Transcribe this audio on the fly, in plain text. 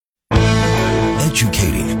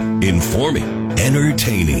Informing,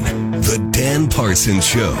 entertaining. The Dan Parsons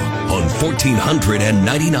Show on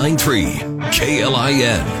 1499.3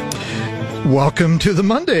 KLIN. Welcome to the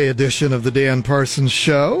Monday edition of the Dan Parsons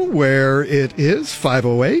Show, where it is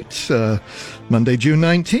 5:08, Monday, June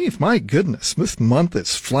 19th. My goodness, this month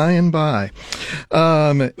is flying by.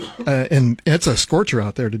 And it's a scorcher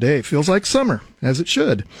out there today. It feels like summer, as it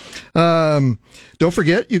should. Don't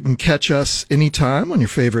forget, you can catch us anytime on your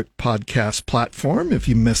favorite podcast platform if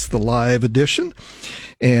you missed the live edition.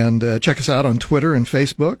 And check us out on Twitter and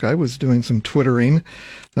Facebook. I was doing some Twittering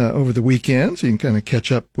over the weekend, so you can kind of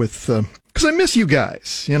catch up with... because I miss you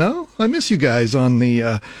guys, you know. I miss you guys on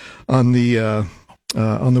the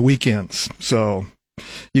weekends. So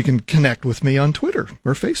you can connect with me on Twitter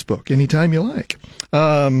or Facebook anytime you like.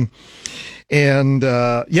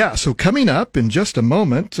 So coming up in just a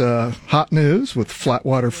moment, hot news with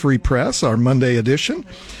Flatwater Free Press, our Monday edition.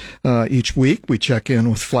 Each week we check in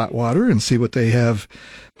with Flatwater and see what they have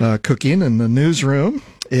cooking in the newsroom.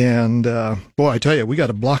 And, boy, I tell you, we got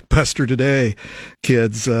a blockbuster today,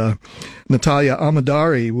 kids. Natalia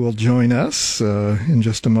Alamdari will join us in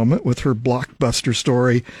just a moment with her blockbuster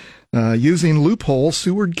story. Using loophole,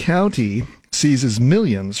 Seward County seizes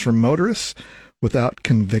millions from motorists without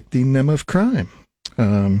convicting them of crime.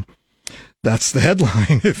 That's the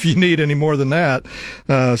headline, if you need any more than that.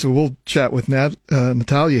 So we'll chat with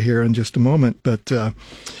Natalia here in just a moment. But,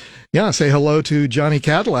 say hello to Johnny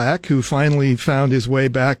Cadillac, who finally found his way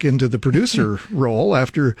back into the producer role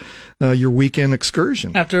after your weekend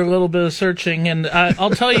excursion. After a little bit of searching. And I'll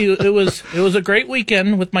tell you, it was a great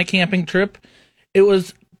weekend with my camping trip. It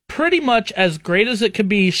was pretty much as great as it could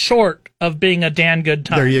be, short of being a damn good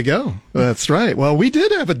time. There you go. That's right. Well, we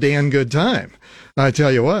did have a damn good time. I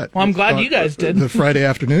tell you what. Well, I'm glad you guys did. The Friday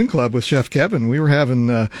Afternoon Club with Chef Kevin. We were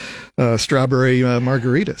having strawberry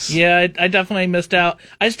margaritas. Yeah, I definitely missed out.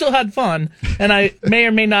 I still had fun, and I may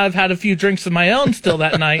or may not have had a few drinks of my own still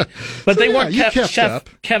that night, but they weren't Chef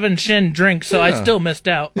Kevin Shin drinks, so I still missed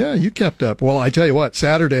out. Yeah, you kept up. Well, I tell you what,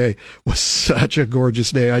 Saturday was such a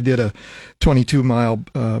gorgeous day. I did a 22-mile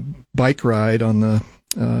bike ride on the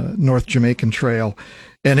North Jamaican Trail,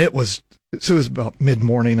 and it was about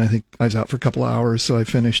mid-morning. I think I was out for a couple of hours, so I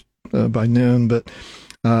finished by noon. But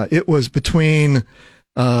it was between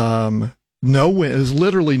no wind. It was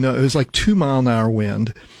literally it was like 2-mile-an-hour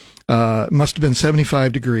wind. It must have been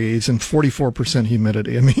 75 degrees and 44%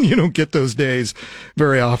 humidity. I mean, you don't get those days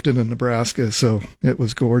very often in Nebraska, so it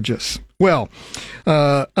was gorgeous. Well,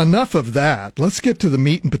 enough of that. Let's get to the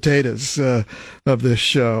meat and potatoes of this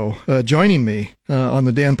show. Joining me on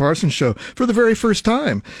the Dan Parsons Show for the very first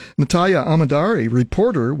time, Natalia Alamdari,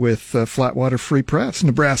 reporter with Flatwater Free Press,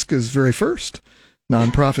 Nebraska's very first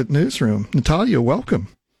nonprofit newsroom. Natalia, welcome.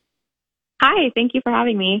 Hi, thank you for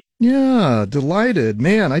having me. Yeah, delighted.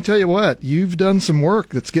 Man, I tell you what, you've done some work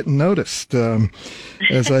that's getting noticed,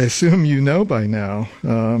 as I assume you know by now.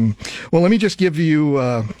 Well, let me just give you,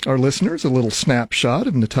 our listeners, a little snapshot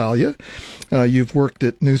of Natalia. You've worked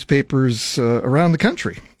at newspapers around the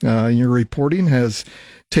country. Your reporting has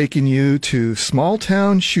taken you to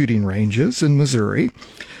small-town shooting ranges in Missouri,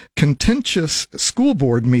 contentious school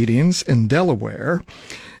board meetings in Delaware,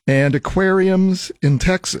 and aquariums in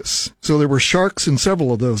Texas. So there were sharks in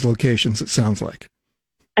several of those locations, it sounds like.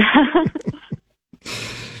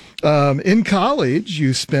 In college,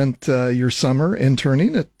 you spent your summer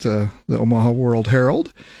interning at the Omaha World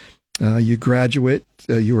Herald. You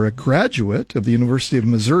were a graduate of the University of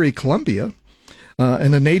Missouri-Columbia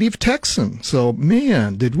and a native Texan. So,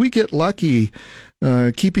 man, did we get lucky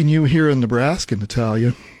keeping you here in Nebraska,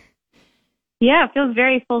 Natalia. Yeah, it feels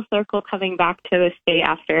very full circle coming back to the state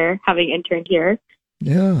after having interned here.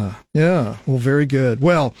 Yeah. Well, very good.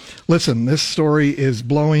 Well, listen, this story is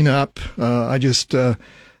blowing up. I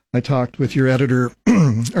talked with your editor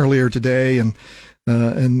earlier today, and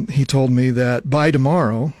he told me that by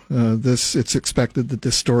tomorrow, it's expected that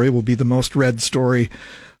this story will be the most read story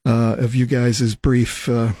of you guys' brief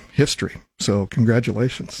history. So,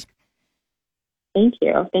 congratulations. Thank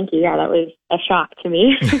you. Yeah, that was a shock to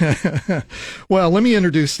me. Well, let me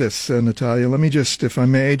introduce this, Natalia. Let me just, if I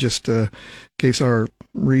may, in case our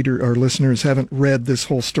listeners haven't read this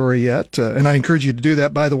whole story yet, and I encourage you to do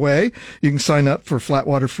that, by the way. You can sign up for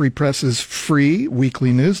Flatwater Free Press's free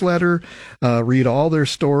weekly newsletter, read all their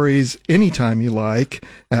stories anytime you like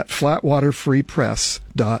at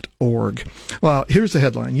flatwaterfreepress.org. Well, here's the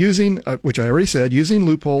headline. Which I already said, using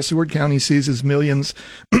loophole, Seward County seizes millions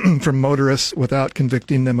from motorists without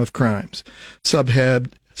convicting them of crimes. Subhead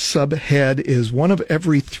is one of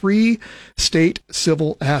every 3 state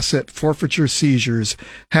civil asset forfeiture seizures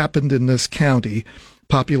happened in this county,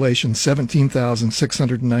 population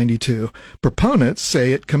 17,692. Proponents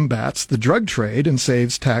say it combats the drug trade and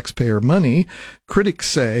saves taxpayer money. Critics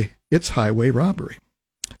say it's highway robbery.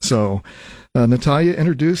 So, Natalia,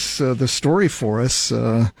 introduce the story for us.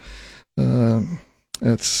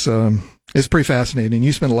 It's pretty fascinating.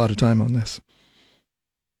 You spent a lot of time on this.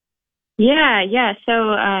 Yeah.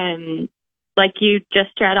 So, like you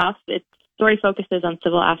just read off, its story focuses on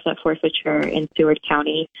civil asset forfeiture in Seward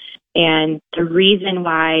County. And the reason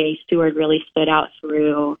why Seward really stood out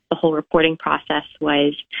through the whole reporting process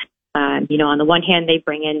was, on the one hand, they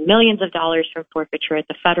bring in millions of dollars from forfeiture at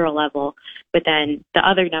the federal level. But then the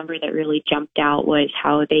other number that really jumped out was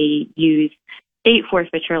how they use state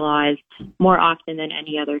forfeiture laws more often than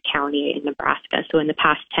any other county in Nebraska. So in the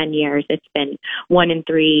past 10 years, it's been 1 in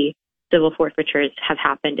 3 civil forfeitures have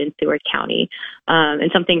happened in Seward County.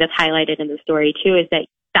 And something that's highlighted in the story, too, is that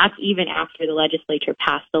that's even after the legislature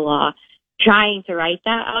passed the law trying to write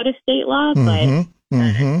that out of state law. But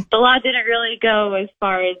the law didn't really go as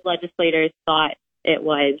far as legislators thought it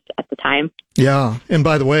was at the time. Yeah. And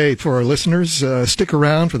by the way, for our listeners, stick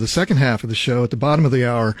around for the second half of the show. At the bottom of the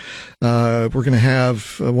hour, we're going to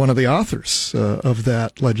have one of the authors of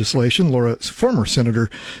that legislation, former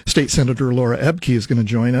State Senator Laura Ebke is going to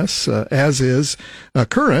join us, as is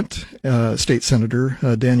current State Senator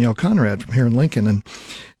Danielle Conrad from here in Lincoln.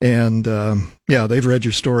 And they've read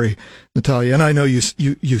your story, Natalia. And I know you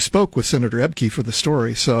spoke with Senator Ebke for the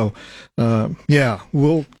story. So,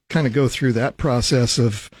 we'll kind of go through that process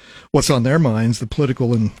of what's on their minds, the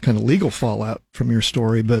political and kind of legal fallout from your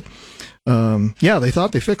story. But, they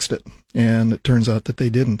thought they fixed it. And it turns out that they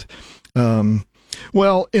didn't. One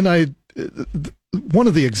of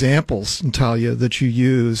the examples, Natalia, that you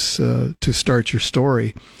use to start your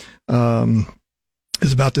story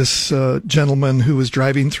is about this gentleman who was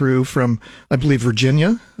driving through from, I believe,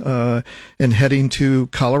 Virginia and heading to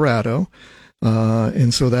Colorado.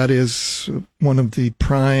 And so that is one of the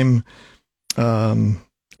prime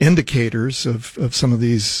indicators of some of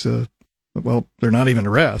these, they're not even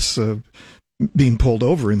arrests, being pulled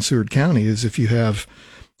over in Seward County, is if you have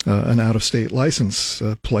an out-of-state license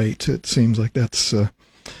plate. It seems like that's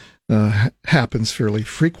happens fairly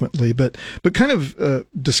frequently. But kind of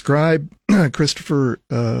describe Christopher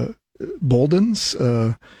Bolden's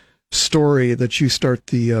story that you start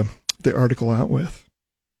the article out with.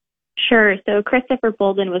 Sure. So Christopher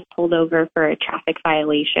Bolden was pulled over for a traffic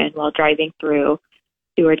violation while driving through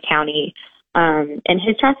Seward County. And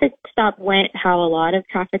his traffic stop went how a lot of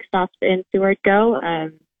traffic stops in Seward go.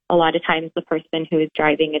 A lot of times the person who is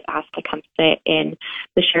driving is asked to come sit in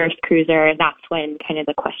the sheriff's cruiser, and that's when kind of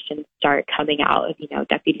the questions start coming out of,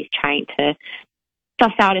 deputies trying to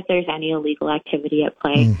suss out if there's any illegal activity at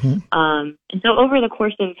play. And so over the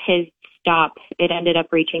course of his stop, it ended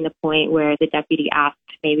up reaching the point where the deputy asked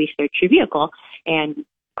maybe search your vehicle, and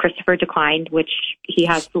Christopher declined, which he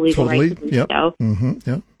has the legal right to do so.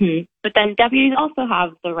 But then deputies also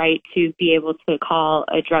have the right to be able to call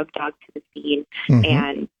a drug dog to the scene,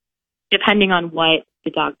 and depending on what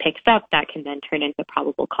the dog picks up, that can then turn into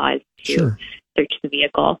probable cause to search the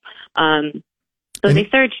vehicle. They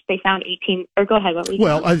searched, they found 18, or go ahead, what were you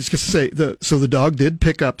saying? I was just going to say, so the dog did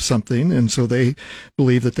pick up something, and so they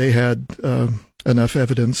believe that they had enough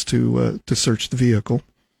evidence to search the vehicle.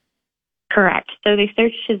 Correct. So they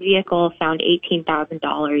searched his vehicle, found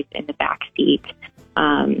 $18,000 in the back seat.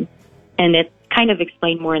 And it's kind of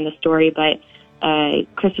explained more in the story, but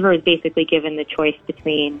Christopher was basically given the choice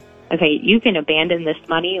between, okay, you can abandon this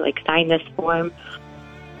money, like sign this form,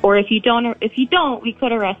 or if you don't, we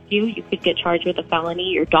could arrest you. You could get charged with a felony.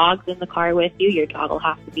 Your dog's in the car with you. Your dog will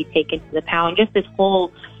have to be taken to the pound. Just this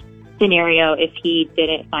whole scenario if he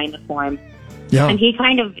didn't sign the form. Yeah. And he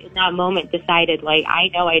kind of, in that moment, decided, I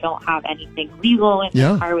know I don't have anything legal in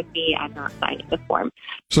the car with me. I'm not signing the form.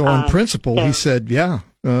 So on principle, he said,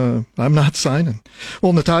 I'm not signing.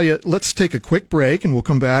 Well, Natalia, let's take a quick break, and we'll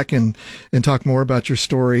come back and talk more about your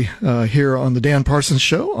story here on the Dan Parsons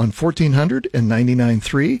Show on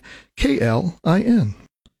 1499.3 KLIN.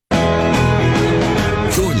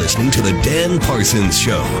 You're listening to the Dan Parsons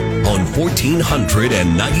Show on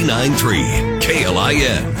 1499.3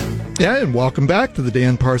 KLIN. Yeah, and welcome back to the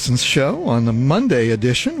Dan Parsons Show on the Monday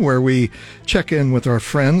edition, where we check in with our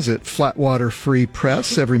friends at Flatwater Free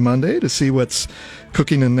Press every Monday to see what's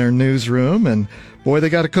cooking in their newsroom. And Boy, they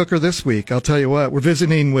got a cooker this week. I'll tell you what. We're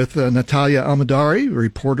visiting with Natalia Alamdari, a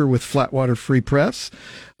reporter with Flatwater Free Press,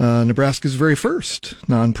 Nebraska's very first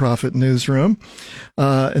nonprofit newsroom.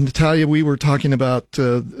 And Natalia, we were talking about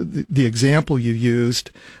the example you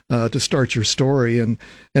used to start your story. And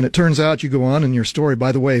it turns out you go on in your story.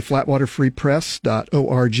 By the way,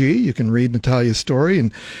 flatwaterfreepress.org. You can read Natalia's story.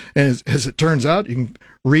 And as it turns out, you can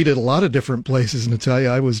read it a lot of different places, Natalia.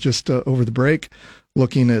 I was just over the break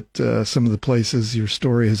looking at some of the places your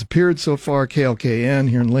story has appeared so far: KLKN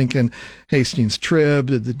here in Lincoln, Hastings Trib,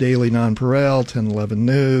 the Daily Nonpareil, 1011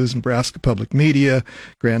 News, Nebraska Public Media,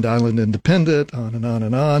 Grand Island Independent, on and on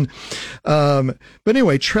and on. But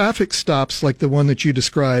anyway, traffic stops like the one that you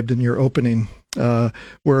described in your opening,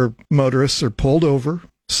 where motorists are pulled over,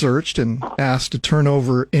 searched, and asked to turn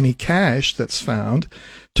over any cash that's found.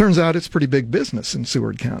 Turns out it's pretty big business in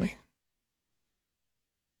Seward County.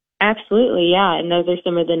 Absolutely, yeah. And those are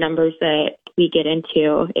some of the numbers that we get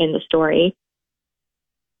into in the story.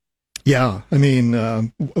 Yeah, I mean,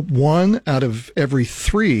 1 out of every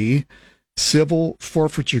 3 civil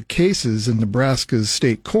forfeiture cases in Nebraska's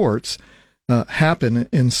state courts happen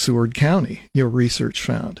in Seward County, your research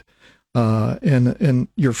found. And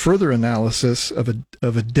your further analysis of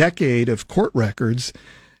a decade of court records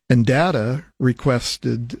and data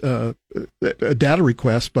requested, a data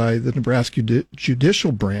request by the Nebraska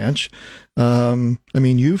Judicial Branch. I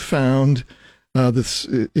mean, you found this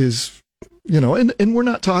is, and we're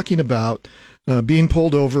not talking about being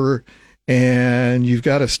pulled over and you've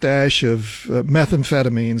got a stash of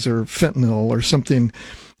methamphetamines or fentanyl or something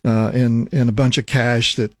and a bunch of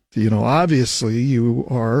cash that, obviously you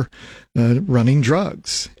are running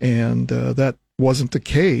drugs. And that wasn't the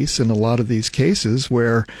case in a lot of these cases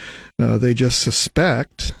where they just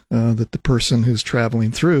suspect that the person who's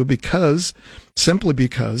traveling through, simply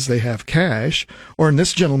because they have cash, or in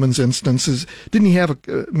this gentleman's instances, didn't he have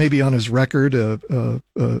maybe on his record a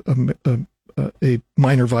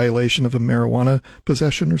minor violation of a marijuana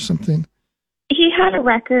possession or something? He had a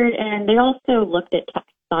record, and they also looked at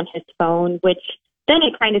texts on his phone, which then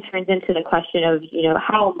it kind of turns into the question of,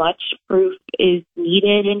 how much proof is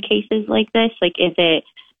needed in cases like this? Like, is it,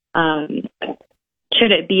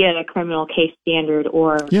 should it be at a criminal case standard,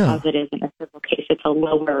 or as it is in a civil case, it's a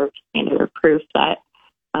lower standard of proof that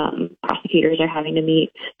prosecutors are having to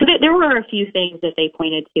meet? So there were a few things that they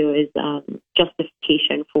pointed to as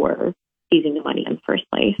justification for seizing the money in the first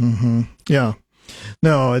place. Mm-hmm. Yeah.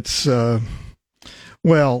 No, it's,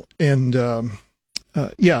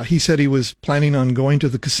 he said he was planning on going to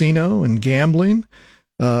the casino and gambling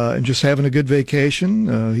and just having a good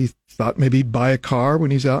vacation. He thought maybe he'd buy a car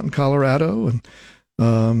when he's out in Colorado.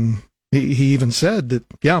 And he even said that,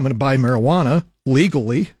 I'm going to buy marijuana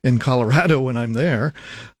legally in Colorado when I'm there,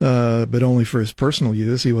 but only for his personal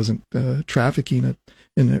use. He wasn't trafficking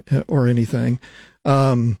it or anything.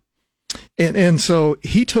 And so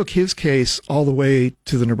he took his case all the way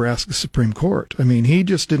to the Nebraska Supreme Court. I mean, he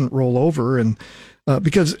just didn't roll over. And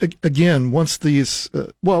because, again, once these,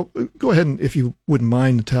 go ahead and, if you wouldn't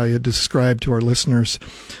mind, Natalia, describe to our listeners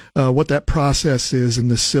what that process is in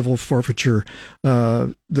the civil forfeiture.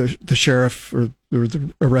 The sheriff or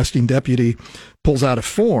the arresting deputy pulls out a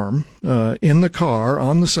form in the car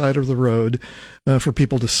on the side of the road for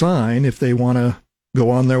people to sign if they want to go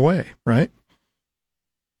on their way, right?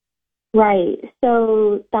 Right.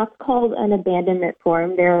 So that's called an abandonment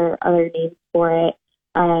form. There are other names for it.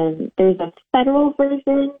 There's a federal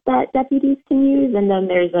version that deputies can use, and then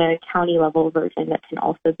there's a county level version that can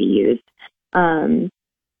also be used. And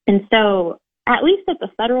so at least at the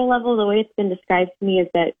federal level, the way it's been described to me is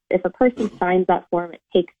that if a person signs that form, it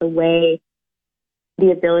takes away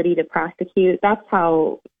the ability to prosecute. That's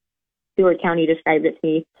how Seward County described it to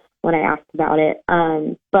me when I asked about it.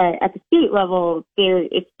 But at the state level,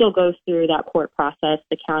 it still goes through that court process.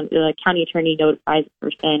 The county attorney notifies the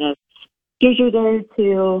person of, here's your there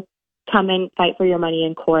to come and fight for your money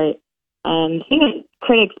in court. The thing that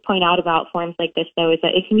critics point out about forms like this, though, is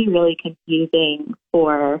that it can be really confusing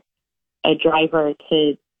for a driver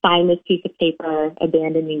to sign this piece of paper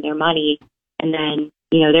abandoning their money. And then,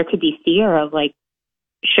 there could be fear of, like,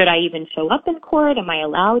 should I even show up in court? Am I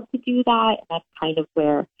allowed to do that? And that's kind of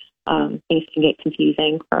where things can get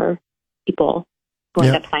confusing for people who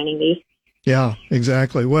end up signing these. Yeah,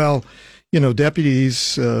 exactly. Well,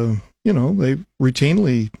 deputies, they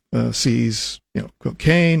routinely seize,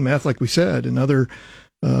 cocaine, meth, like we said, and other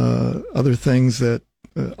things that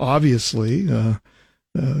obviously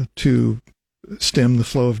to stem the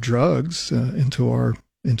flow of drugs into our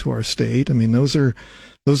state. I mean, those are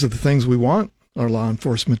the things we want our law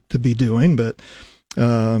enforcement to be doing. But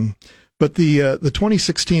the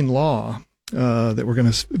 2016 law that we're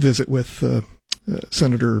going to visit with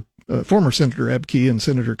former Senator Ebke and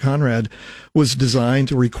Senator Conrad was designed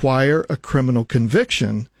to require a criminal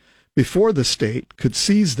conviction before the state could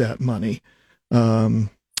seize that money.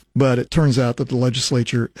 But it turns out that the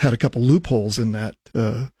legislature had a couple loopholes in that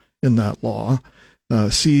law.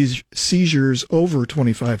 Seizures over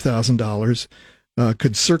 $25,000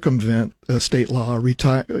 could circumvent state law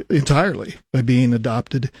entirely by being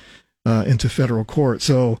adopted into federal court.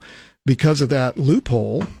 So because of that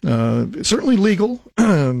loophole, certainly legal,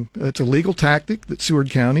 it's a legal tactic that Seward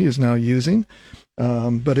County is now using,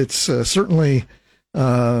 but it's certainly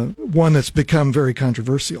one that's become very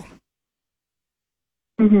controversial.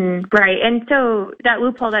 Mm-hmm, right. And so that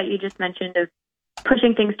loophole that you just mentioned of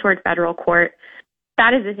pushing things toward federal court,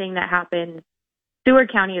 that is the thing that happens.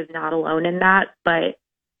 Seward County is not alone in that, but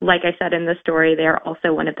like I said in the story, they're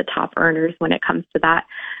also one of the top earners when it comes to that.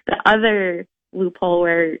 The other loophole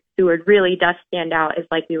where Seward really does stand out is,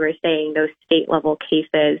 like we were saying, those state level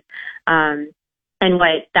cases. And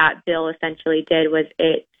what that bill essentially did was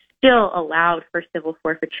it still allowed for civil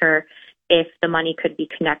forfeiture if the money could be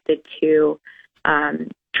connected to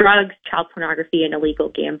drugs, child pornography, and illegal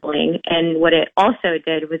gambling. And what it also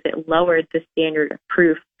did was it lowered the standard of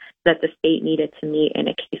proof that the state needed to meet in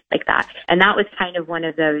a case like that. And that was kind of one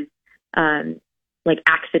of those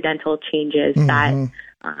accidental changes that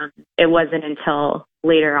it wasn't until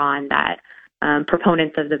later on that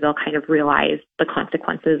proponents of the bill kind of realized the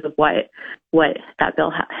consequences of what that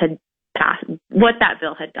bill had passed, what that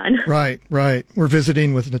bill had done. Right. We're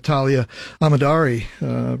visiting with Natalia Alamdari,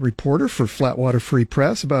 reporter for Flatwater Free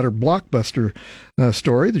Press, about her blockbuster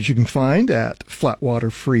story that you can find at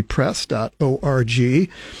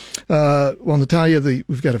flatwaterfreepress.org. Well, Natalia,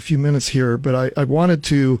 we've got a few minutes here, but I wanted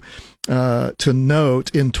to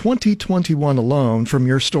note in 2021 alone, from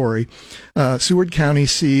your story, Seward County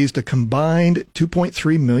seized a combined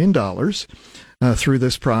 $2.3 million through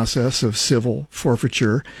this process of civil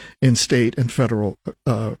forfeiture in state and federal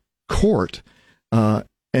court.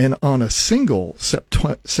 And on a single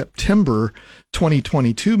September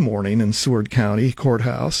 2022 morning in Seward County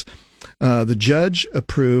Courthouse, the judge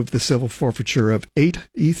approved the civil forfeiture of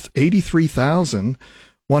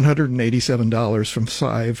 $83,187 from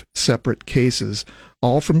 5 separate cases,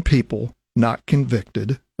 all from people not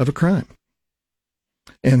convicted of a crime.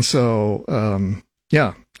 And so,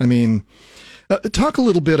 talk a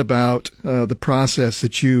little bit about the process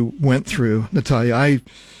that you went through, Natalia.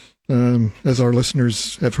 As our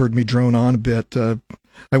listeners have heard me drone on a bit,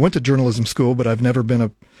 I went to journalism school, but I've never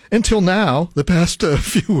been until now, the past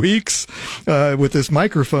few weeks, with this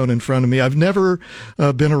microphone in front of me, I've never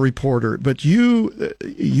been a reporter. But you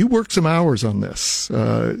worked some hours on this.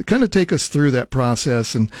 Kind of take us through that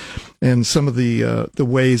process and some of the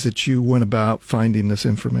ways that you went about finding this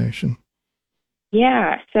information.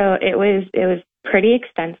 Yeah, so it was pretty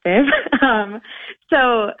extensive.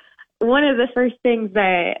 So one of the first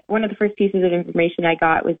pieces of information I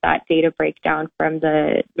got was that data breakdown from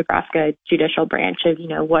the Nebraska Judicial Branch of,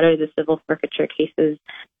 what are the civil forfeiture cases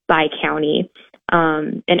by county.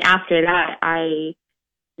 And after that, I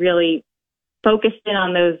really focused in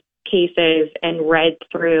on those cases and read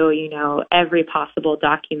through, every possible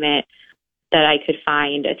document that I could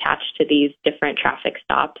find attached to these different traffic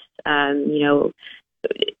stops.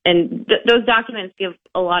 Those documents give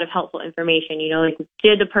a lot of helpful information,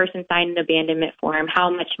 did the person sign an abandonment form? How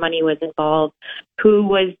much money was involved? Who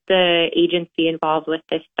was the agency involved with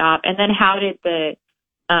this stop? And then how did the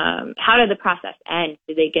process end?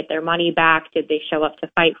 Did they get their money back? Did they show up to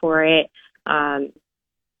fight for it? What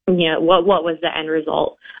was the end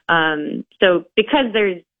result? So because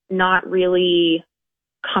there's not really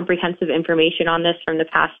comprehensive information on this from the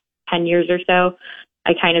past 10 years or so,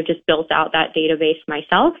 I kind of just built out that database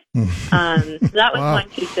myself. So that was one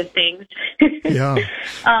piece of things. Yeah.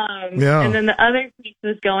 And then the other piece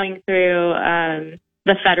was going through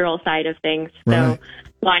the federal side of things. So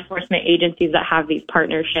law enforcement agencies that have these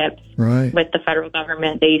partnerships with the federal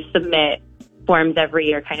government, they submit forms every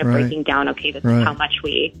year kind of breaking down, okay, this is how much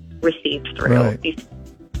we received through these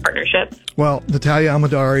partnerships. Well, Natalia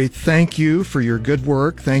Alamdari, thank you for your good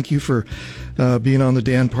work. Thank you for being on the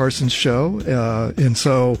Dan Parsons Show. And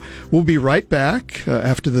so we'll be right back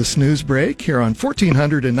after this news break here on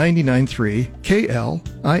 1499.3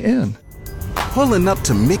 KLIN. Pulling up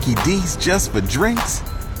to Mickey D's just for drinks?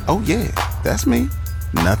 Oh yeah, that's me.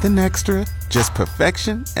 Nothing extra, just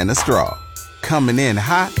perfection and a straw. Coming in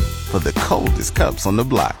hot for the coldest cups on the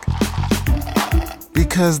block.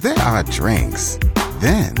 Because there are drinks.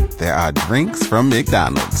 Then there are drinks from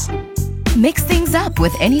McDonald's. Mix things up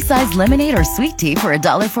with any size lemonade or sweet tea for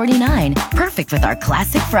 $1.49. Perfect with our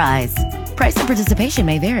classic fries. Price and participation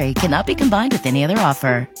may vary. Cannot be combined with any other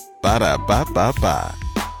offer. Ba-da-ba-ba-ba.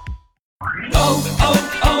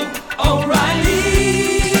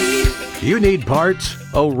 O'Reilly. You need parts?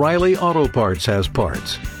 O'Reilly Auto Parts has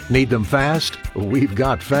parts. Need them fast? We've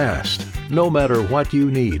got fast. No matter what you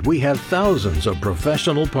need, we have thousands of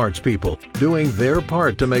professional parts people doing their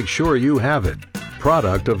part to make sure you have it.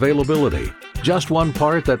 Product availability. Just one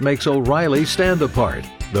part that makes O'Reilly stand apart.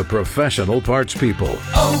 The professional parts people.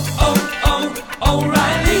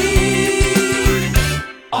 O'Reilly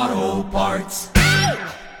Auto Parts.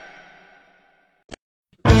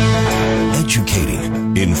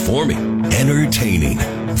 Educating, informing, entertaining.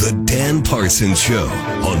 The Dan Parsons Show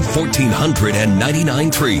on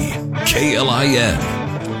 1499.3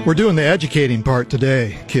 KLIN. We're doing the educating part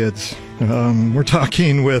today, kids. We're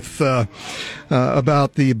talking with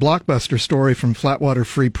about the blockbuster story from Flatwater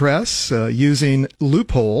Free Press. Using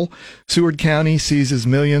loophole, Seward County seizes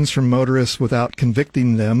millions from motorists without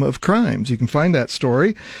convicting them of crimes. You can find that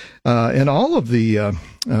story and all of the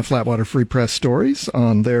Flatwater Free Press stories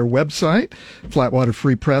on their website,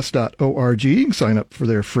 flatwaterfreepress.org. You can sign up for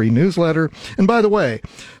their free newsletter. And by the way,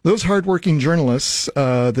 those hardworking journalists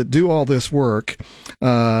that do all this work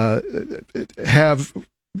have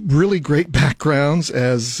really great backgrounds,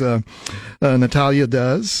 as Natalia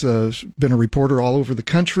does. Been a reporter all over the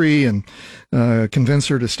country, and convinced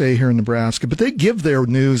her to stay here in Nebraska. But they give their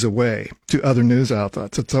news away to other news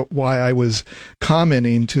outlets. That's why I was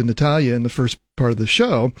commenting to Natalia in the first part of the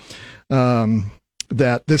show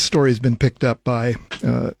that this story has been picked up by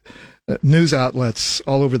news outlets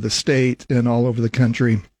all over the state and all over the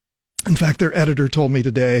country. In fact, their editor told me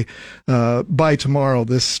today, by tomorrow,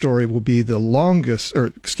 this story will be the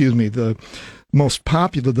most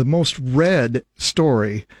popular, the most read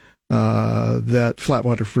story that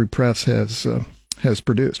Flatwater Free Press has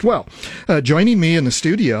produced. Well, joining me in the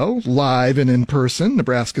studio, live and in person,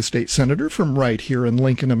 Nebraska State Senator from right here in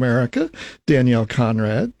Lincoln, America, Danielle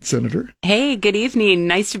Conrad, Senator. Hey, good evening.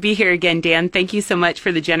 Nice to be here again, Dan. Thank you so much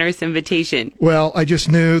for the generous invitation. Well, I just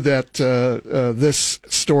knew that this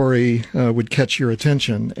story would catch your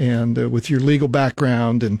attention, and with your legal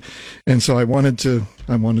background, and so I wanted to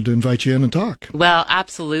invite you in and talk. Well,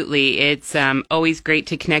 absolutely. It's always great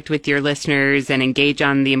to connect with your listeners and engage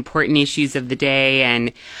on the important issues of the day.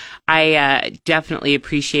 And I definitely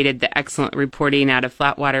appreciated the excellent reporting out of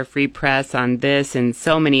Flatwater Free Press on this and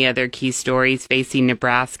so many other key stories facing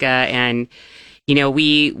Nebraska. And, you know,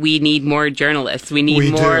 we need more journalists. We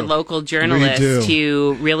need more local journalists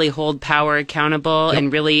to really hold power accountable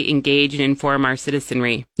and really engage and inform our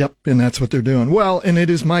citizenry. Yep, and that's what they're doing. Well, and it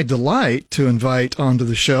is my delight to invite onto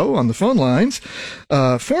the show on the phone lines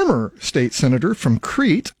former state senator from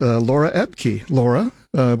Crete, Laura Ebke. Laura,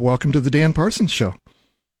 welcome to the Dan Parsons Show.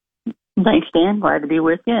 Thanks, Dan. Glad to be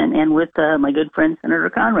with you, and with my good friend, Senator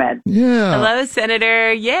Conrad. Yeah. Hello,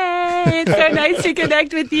 Senator. Yay! It's so nice to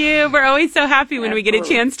connect with you. We're always so happy when we get a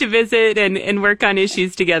chance to visit and work on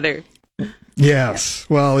issues together. Yes.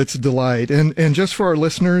 Well, it's a delight. And just for our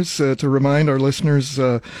listeners, to remind our listeners,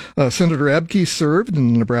 Senator Ebke served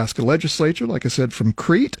in the Nebraska legislature, like I said, from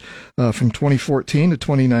Crete, from 2014 to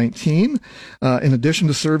 2019. In addition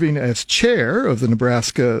to serving as chair of the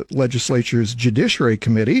Nebraska legislature's Judiciary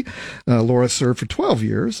Committee, Laura served for 12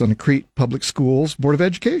 years on the Crete Public Schools Board of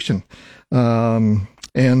Education.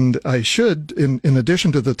 And I should, in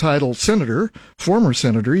addition to the title senator, former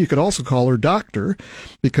senator, you could also call her doctor,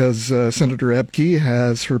 because Senator Ebke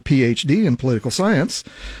has her PhD in political science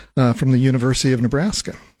from the University of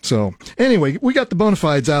Nebraska. So anyway, we got the bona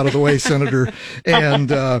fides out of the way, Senator, and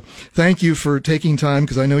thank you for taking time,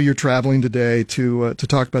 because I know you're traveling today to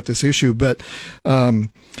talk about this issue. But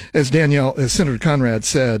as Senator Conrad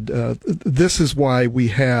said, this is why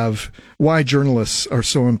why journalists are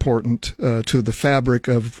so important to the fabric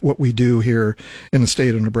of what we do here in the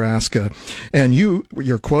state of Nebraska. And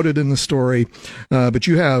you're quoted in the story, but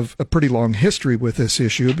you have a pretty long history with this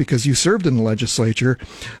issue, because you served in the legislature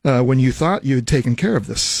when you thought you had taken care of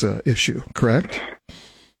this issue, correct?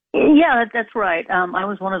 Yeah, that's right. I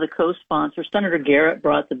was one of the co-sponsors. Senator Garrett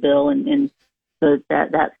brought the bill in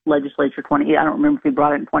that legislature. I don't remember if he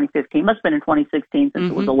brought it in 2015. It must have been in 2016,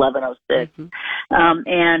 since it was 1106.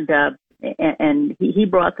 And he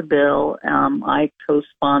brought the bill. I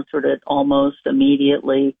co-sponsored it almost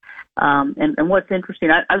immediately. And what's interesting,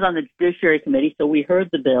 I was on the Judiciary Committee, so we heard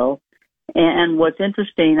the bill. And what's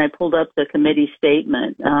interesting, I pulled up the committee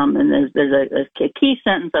statement, and there's a key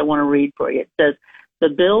sentence I want to read for you. It says, "The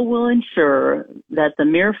bill will ensure that the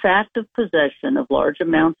mere fact of possession of large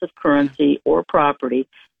amounts of currency or property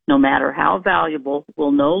no matter how valuable,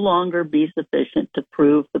 will no longer be sufficient to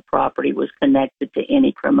prove the property was connected to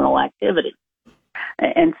any criminal activity.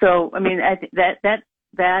 And so, I mean, I think that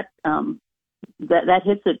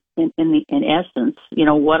hits it in essence,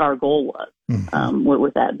 what our goal was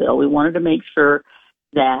with that bill. We wanted to make sure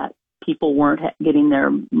that people weren't getting their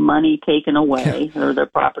money taken away or their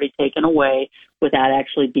property taken away without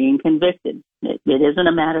actually being convicted. It isn't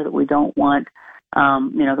a matter that we don't want,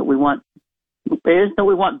 that we want. It isn't that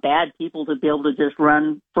we want bad people to be able to just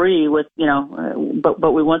run free with,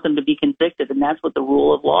 but we want them to be convicted, and that's what the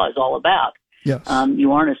rule of law is all about. Yes.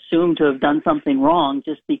 You aren't assumed to have done something wrong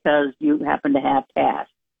just because you happen to have cash.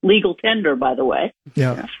 Legal tender, by the way.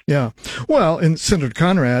 Yeah. Well, and Senator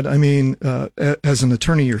Conrad, I mean, as an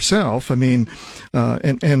attorney yourself, I mean,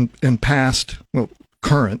 and past,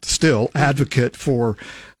 current still advocate for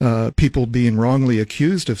people being wrongly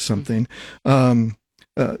accused of something,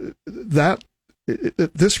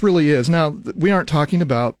 this really is. Now, we aren't talking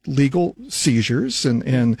about legal seizures,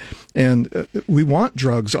 and we want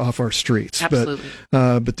drugs off our streets. Absolutely.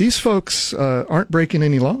 But these folks aren't breaking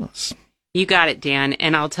any laws. You got it, Dan.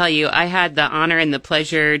 And I'll tell you, I had the honor and the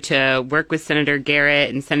pleasure to work with Senator Garrett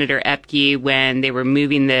and Senator Ebke when they were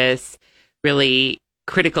moving this really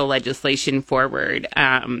critical legislation forward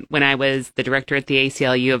when I was the director at the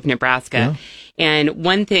ACLU of Nebraska. Yeah. And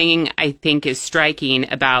one thing I think is striking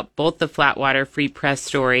about both the Flatwater Free Press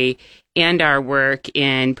story and our work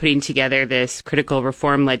in putting together this critical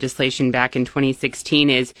reform legislation back in 2016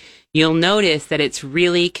 is you'll notice that it's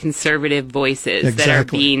really conservative voices that are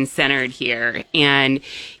being centered here. And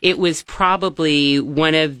it was probably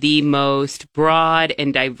one of the most broad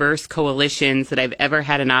and diverse coalitions that I've ever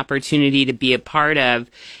had an opportunity to be a part of.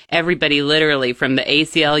 Everybody literally from the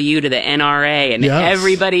ACLU to the NRA and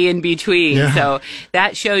everybody in between. Yeah. So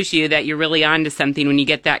that shows you that you're really onto something when you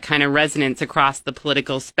get that kind of resonance across the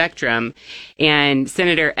political spectrum. And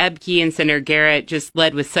Senator Ebke and Senator Garrett just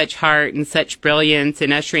led with such heart and such brilliance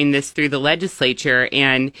in ushering this through the legislature.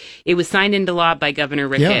 And it was signed into law by Governor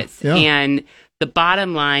Ricketts. Yeah. And the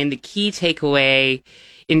bottom line, the key takeaway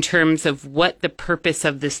in terms of what the purpose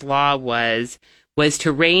of this law was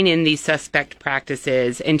to rein in these suspect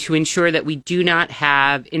practices and to ensure that we do not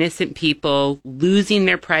have innocent people losing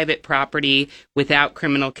their private property without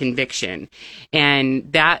criminal conviction.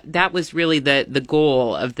 And that was really the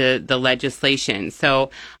goal of the legislation.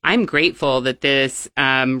 So I'm grateful that this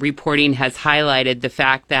reporting has highlighted the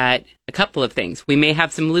fact that a couple of things. We may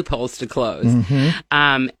have some loopholes to close.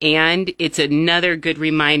 And it's another good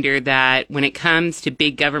reminder that when it comes to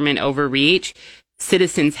big government overreach,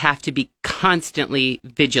 citizens have to be constantly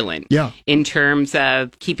vigilant in terms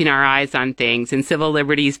of keeping our eyes on things, and civil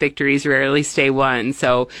liberties victories rarely stay won.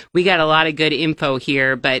 So we got a lot of good info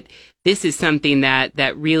here, but this is something that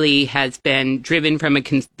really has been driven from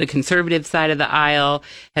the conservative side of the aisle,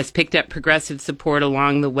 has picked up progressive support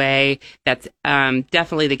along the way. That's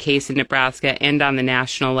definitely the case in Nebraska and on the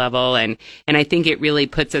national level. And I think it really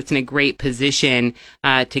puts us in a great position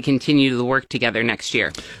to continue the work together next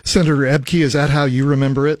year. Senator Ebke, is that how you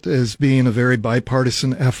remember it, as being a very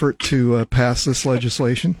bipartisan effort to pass this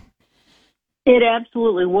legislation? It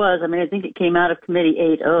absolutely was. I mean, I think it came out of Committee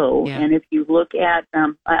 8-0, and if you look at,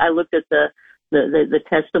 I looked at the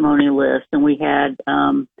testimony list, and we had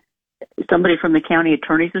somebody from the County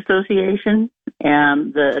Attorneys Association,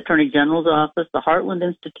 and the Attorney General's Office, the Heartland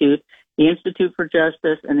Institute, the Institute for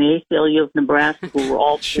Justice, and the ACLU of Nebraska, who were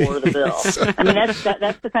all for the bill. I mean, that's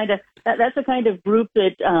the kind of group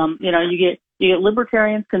that you get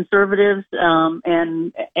libertarians, conservatives,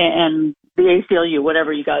 and the ACLU,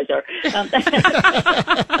 whatever you guys are.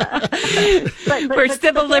 We're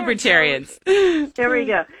civil libertarians. There we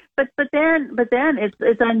go. But then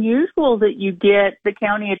it's unusual that you get the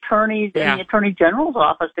county attorneys and the Attorney General's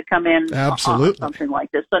office to come in on something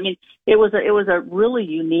like this. So, I mean, it was a really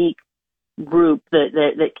unique group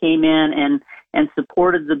that came in and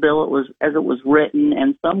supported the bill as it was written,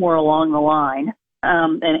 and somewhere along the line,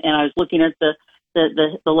 and I was looking at the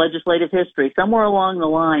legislative history. Somewhere along the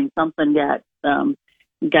line, something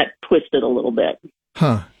got twisted a little bit.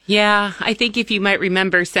 Huh. Yeah, I think if you might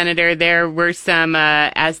remember, Senator, there were some,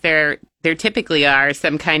 as there typically are,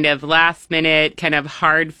 some kind of last-minute, kind of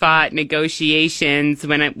hard-fought negotiations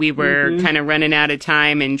when we were kind of running out of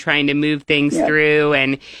time and trying to move things through,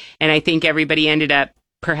 and I think everybody ended up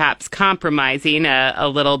perhaps compromising a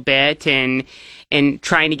little bit and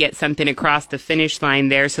trying to get something across the finish line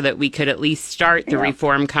there so that we could at least start the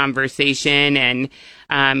reform conversation. And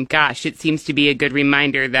it seems to be a good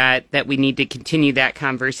reminder that we need to continue that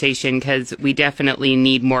conversation, because we definitely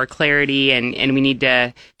need more clarity and we need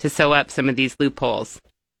to sew up some of these loopholes.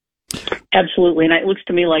 Absolutely, and it looks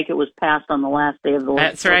to me like it was passed on the last day of the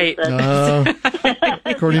That's right.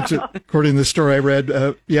 According to the story I read,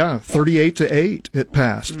 38-8 it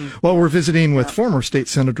passed. Well, we're visiting with former State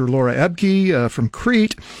Senator Laura Ebke from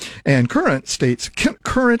Crete, and current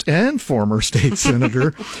and former State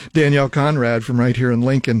Senator Danielle Conrad from right here in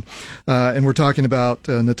Lincoln, and we're talking about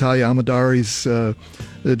Natalia Alamdari's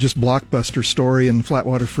just blockbuster story in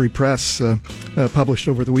Flatwater Free Press, published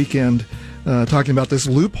over the weekend. Talking about this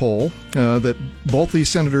loophole that both these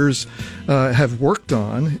senators have worked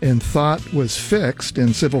on and thought was fixed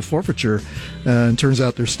in civil forfeiture. And turns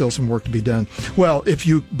out there's still some work to be done. Well, if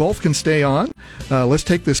you both can stay on, let's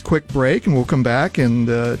take this quick break and we'll come back and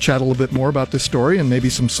chat a little bit more about this story and maybe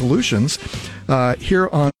some solutions here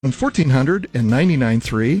on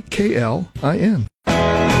 1499.3 KLIN.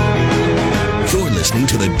 You're listening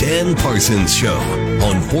to The Dan Parsons Show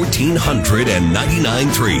on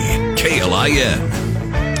 1499.3 KLIN.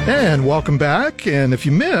 And welcome back. And if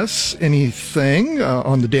you miss anything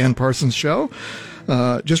on The Dan Parsons Show,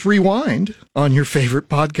 just rewind on your favorite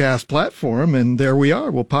podcast platform, and there we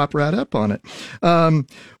are. We'll pop right up on it.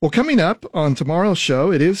 Well, coming up on tomorrow's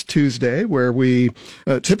show, it is Tuesday, where we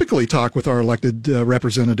typically talk with our elected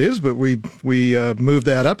representatives, but we moved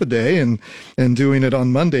that up a day and doing it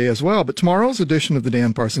on Monday as well. But tomorrow's edition of the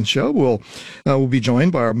Dan Parsons Show will be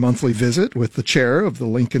joined by our monthly visit with the chair of the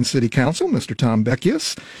Lincoln City Council, Mr. Tom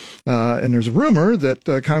Beckius. And there's a rumor that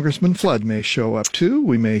Congressman Flood may show up too.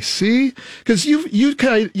 We may see, because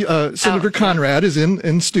Senator Conrad is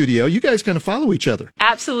in studio. You guys kind of follow each other.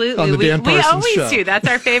 Absolutely. On the Dan Parsons we always show. do. That's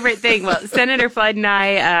our favorite thing. Well, Senator Flood and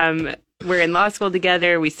I, we're in law school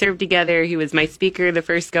together. We served together. He was my speaker the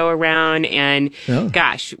first go around. And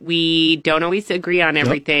gosh, we don't always agree on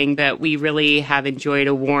everything, but we really have enjoyed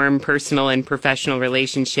a warm personal and professional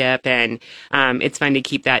relationship. And it's fun to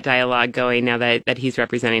keep that dialogue going now that he's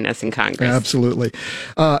representing us in Congress. Absolutely.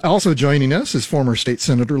 Also joining us is former State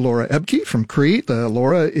Senator Laura Ebke from Crete.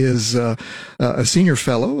 Laura is a senior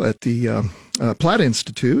fellow at the Platt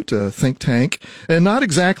Institute, a think tank, and not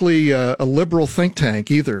exactly a liberal think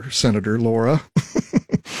tank either, Senator Laura.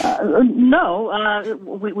 No,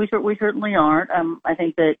 we certainly aren't. I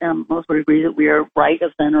think that most would agree that we are right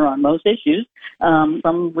of center on most issues.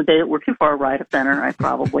 Some would say that we're too far right of center,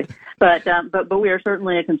 probably. But we are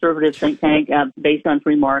certainly a conservative think tank based on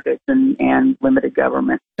free markets and limited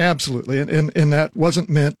government. Absolutely, and that wasn't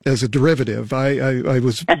meant as a derivative. I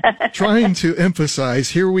was trying to emphasize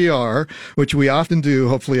here we are, which we often do,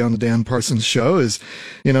 hopefully on the Dan Parsons Show, is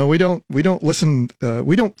we don't listen,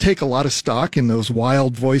 we don't take a lot of stock in those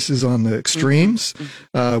wild voices on the extremes.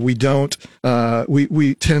 We don't.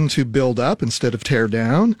 We tend to build up instead of tear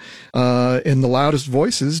down, and the loudest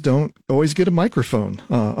voices don't always get a microphone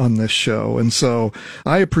on this show. And so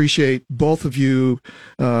I appreciate both of you,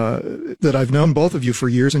 that I've known both of you for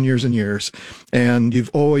years and years and years, and you've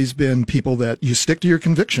always been people that you stick to your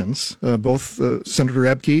convictions, both Senator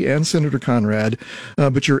Ebke and Senator Conrad,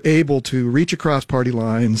 but you're able to reach across party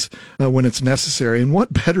lines when it's necessary. And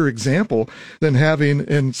what better example than having,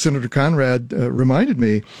 and Senator Conrad reminded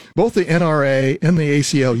me, both the NRA and the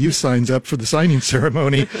ACLU signs up for the signing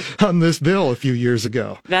ceremony on this bill a few years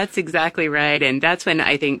ago. That's exactly right. And that's when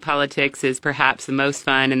I think politics is perhaps the most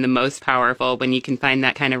fun and the most powerful, when you can find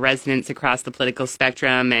that kind of resonance across the political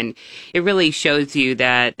spectrum. And it really shows you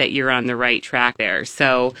that you're on the right track there.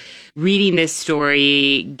 So reading this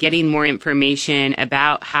story, getting more information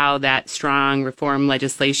about how that strong reform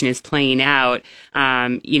legislation is playing out,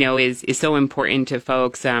 is so important to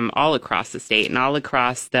folks all across the state and all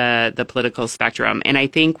across the political spectrum. And I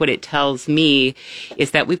think what it tells me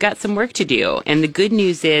is that we've got some work to do. And the good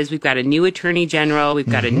news is we've got a new attorney general, we've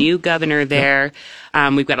got a new governor there.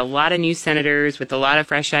 We've got a lot of new senators with a lot of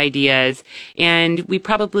fresh ideas, and we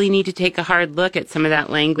probably need to take a hard look at some of that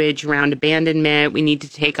language around abandonment. We need to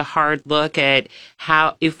take a hard look at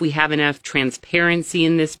if we have enough transparency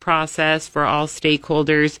in this process for all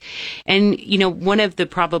stakeholders. And, one of the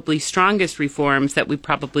probably strongest reforms that we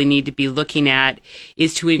probably need to be looking at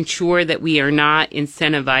is to ensure that we are not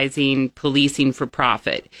incentivizing policing for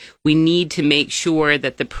profit. We need to make sure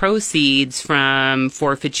that the proceeds from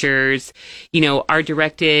forfeitures, are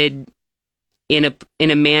directed in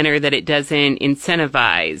a manner that it doesn't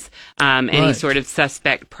incentivize any sort of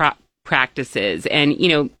suspect practices. And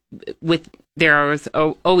with there are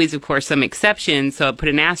always, of course, some exceptions, so I'll put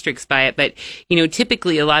an asterisk by it. But,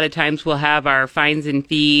 typically a lot of times we'll have our fines and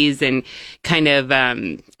fees and kind of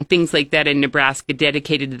things like that in Nebraska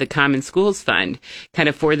dedicated to the Common Schools Fund, kind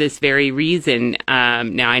of for this very reason.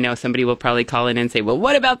 Now, I know somebody will probably call in and say, well,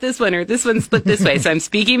 what about this one, or this one's split this way? So I'm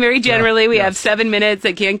speaking very generally. We have 7 minutes.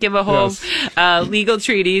 I can't give a whole legal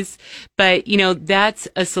treatise. But, that's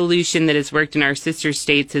a solution that has worked in our sister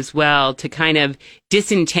states as well, to kind of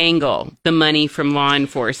disentangle the money from law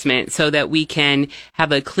enforcement so that we can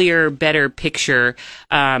have a clearer, better picture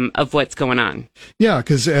of what's going on. Yeah,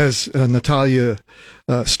 because as Natalia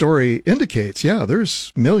story indicates,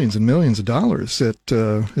 there's millions and millions of dollars that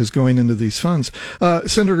is going into these funds.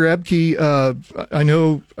 Senator Ebke, I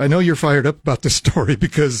know you're fired up about this story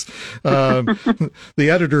because the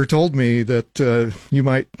editor told me that you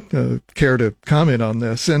might care to comment on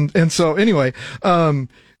this, and so anyway.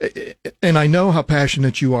 And I know how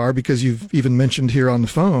passionate you are because you've even mentioned here on the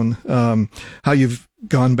phone how you've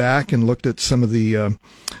gone back and looked at some of the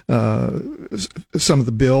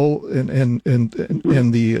bill and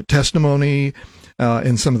the testimony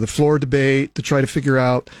and some of the floor debate to try to figure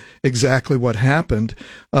out exactly what happened.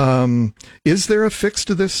 Is there a fix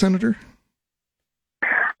to this, Senator?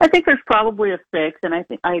 I think there's probably a fix, and I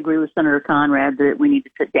think I agree with Senator Conrad that we need to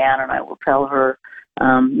sit down, and I will tell her.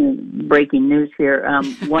 Breaking news here.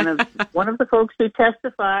 One of the folks who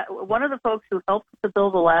testified, one of the folks who helped with the bill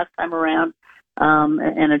the last time around,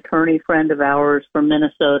 an attorney friend of ours from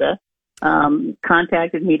Minnesota,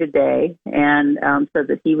 contacted me today and said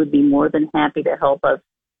that he would be more than happy to help us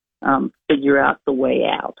figure out the way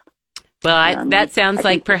out. Well, that sounds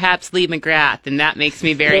like perhaps Lee McGrath, and that makes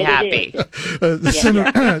me very happy.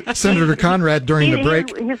 Senator Conrad during the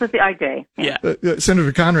break. He's with the IJ. Yeah.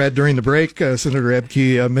 Senator Conrad during the break, Senator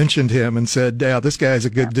Ebke mentioned him and said, "Yeah, this guy's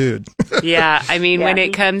a good dude." Yeah, I mean, when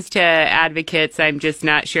it comes to advocates, I'm just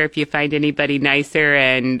not sure if you find anybody nicer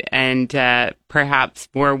and perhaps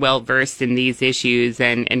more well versed in these issues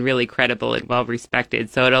and really credible and well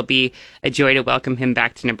respected. So it'll be a joy to welcome him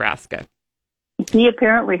back to Nebraska. He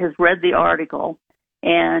apparently has read the article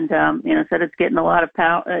and, said it's getting a lot of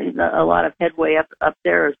headway up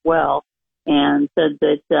there as well, and said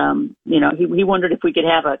that, he wondered if we could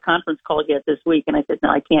have a conference call yet this week. And I said, no,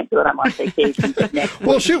 I can't do it. I'm on vacation. Next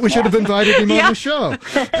well, week. shoot, we should have invited him on the show.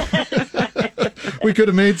 We could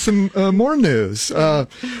have made some more news. You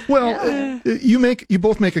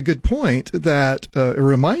both make a good point that it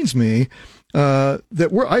reminds me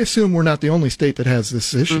that I assume we're not the only state that has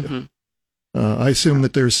this issue. Mm-hmm. I assume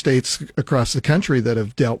that there's states across the country that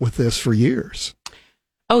have dealt with this for years.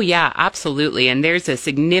 Oh, yeah, absolutely. And there's a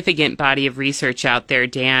significant body of research out there,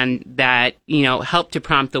 Dan, that, helped to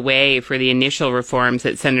prompt the way for the initial reforms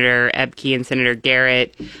that Senator Ebke and Senator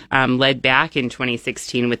Garrett led back in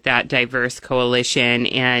 2016 with that diverse coalition.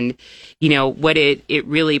 And, what it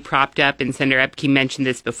really propped up, and Senator Ebke mentioned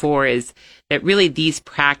this before, is that really these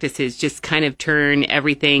practices just kind of turn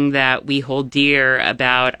everything that we hold dear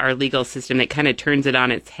about our legal system. It kind of turns it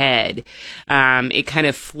on its head. It kind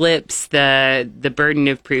of flips the burden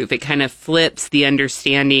of proof. It kind of flips the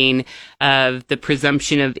understanding of the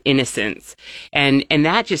presumption of innocence. And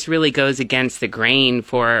that just really goes against the grain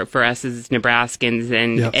for us as Nebraskans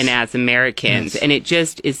and as Americans. Yes. And it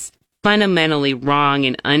just is fundamentally wrong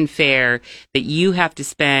and unfair that you have to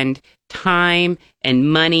spend time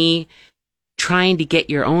and money trying to get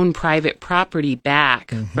your own private property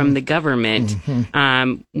back from the government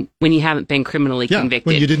when you haven't been criminally convicted.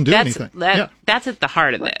 When you didn't do anything. That's at the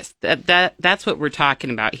heart of this. That's what we're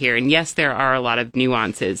talking about here. And yes, there are a lot of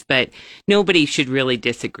nuances, but nobody should really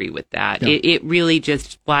disagree with that. Yeah. It really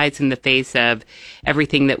just flies in the face of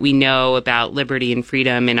everything that we know about liberty and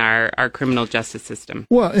freedom in our criminal justice system.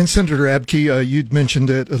 Well, and Senator Ebke, you'd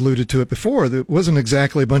mentioned it, alluded to it before. There wasn't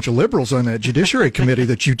exactly a bunch of liberals on that Judiciary Committee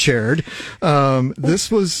that you chaired.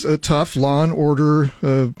 This was a tough law and order,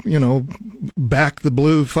 back the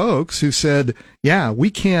blue folks who said, yeah, we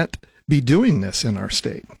can't be doing this in our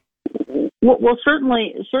state. Well,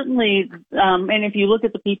 certainly, and if you look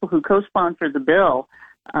at the people who co-sponsored the bill,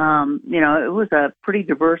 it was a pretty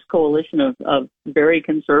diverse coalition of very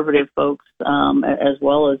conservative folks, as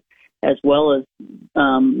well as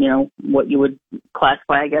what you would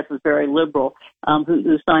classify, I guess, as very liberal,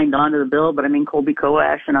 who signed on to the bill. But I mean, Colby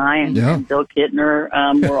Koash and I and Bill Kittner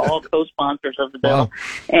were all co-sponsors of the bill.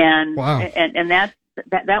 Wow. And that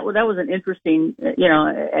was an interesting,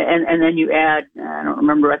 and then you add, I don't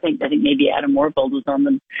remember, I think maybe Adam Warfield was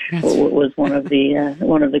was one of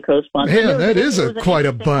the co-sponsors. Yeah, that is quite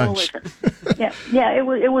a bunch.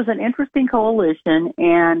 It was an interesting coalition,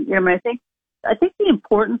 and I think the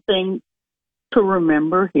important thing to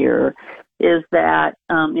remember here is that,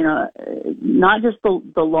 not just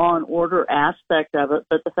the law and order aspect of it,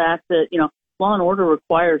 but the fact that, law and order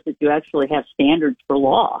requires that you actually have standards for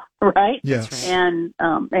law, right? Yes. And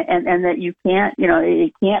that you can't,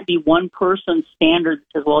 it can't be one person's standard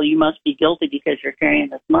that says, well, you must be guilty because you're carrying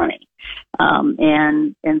this money.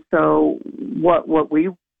 And so what we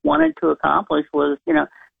wanted to accomplish was,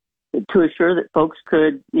 to assure that folks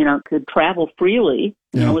could travel freely,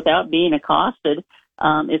 without being accosted,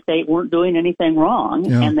 if they weren't doing anything wrong,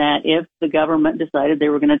 and that if the government decided they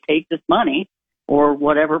were going to take this money or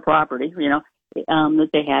whatever property, that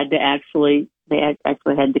they actually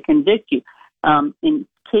had to convict you. In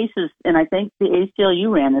cases, and I think the ACLU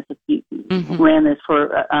ran this for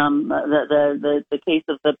the case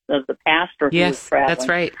of the pastor who was traveling. Yes, that's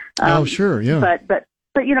right. Sure, yeah. But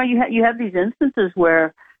you have these instances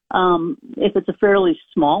where if it's a fairly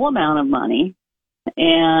small amount of money,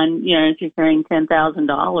 and if you're carrying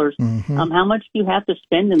 $10,000, how much do you have to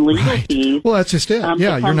spend in legal fees? Well, that's just it.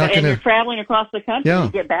 You're not going to. You're traveling across the country to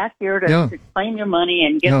get back here to claim your money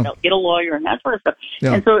and get a lawyer and that sort of stuff.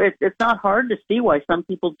 Yeah. And so it's not hard to see why some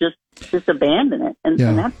people just abandon it, and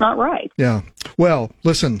that's not right. Yeah. Well,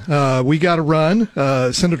 listen, we got to run.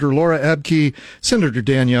 Senator Laura Ebke, Senator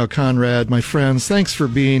Danielle Conrad, my friends, thanks for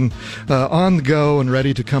being on the go and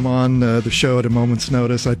ready to come on the show at a moment's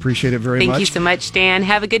notice. I appreciate it very much. Thank you so much, Dan.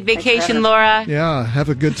 Have a good vacation, Laura. Yeah, have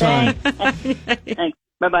a good time. Thanks.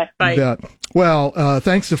 Bye-bye. Bye. You bet. Well,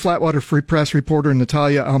 thanks to Flatwater Free Press Reporter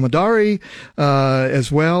Natalia Alamdari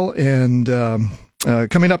as well. And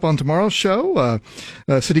coming up on tomorrow's show,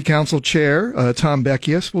 City Council Chair Tom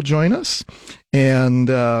Beckius will join us. And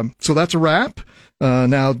so that's a wrap.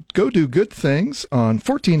 Now go do good things on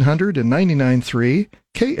 1499.3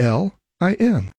 KLIN.